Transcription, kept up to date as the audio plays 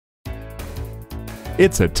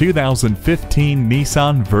It's a 2015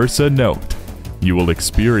 Nissan Versa Note. You will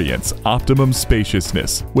experience optimum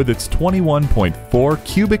spaciousness with its 21.4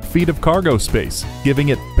 cubic feet of cargo space, giving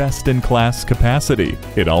it best-in-class capacity.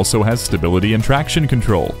 It also has stability and traction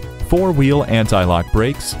control, four-wheel anti-lock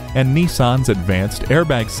brakes, and Nissan's advanced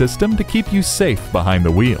airbag system to keep you safe behind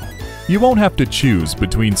the wheel. You won't have to choose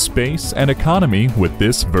between space and economy with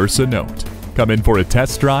this Versa Note. Come in for a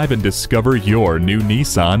test drive and discover your new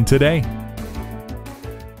Nissan today.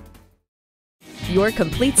 Your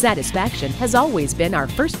complete satisfaction has always been our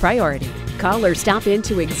first priority. Call or stop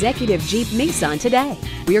into Executive Jeep Nissan today.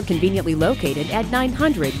 We're conveniently located at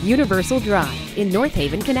 900 Universal Drive in North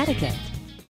Haven, Connecticut.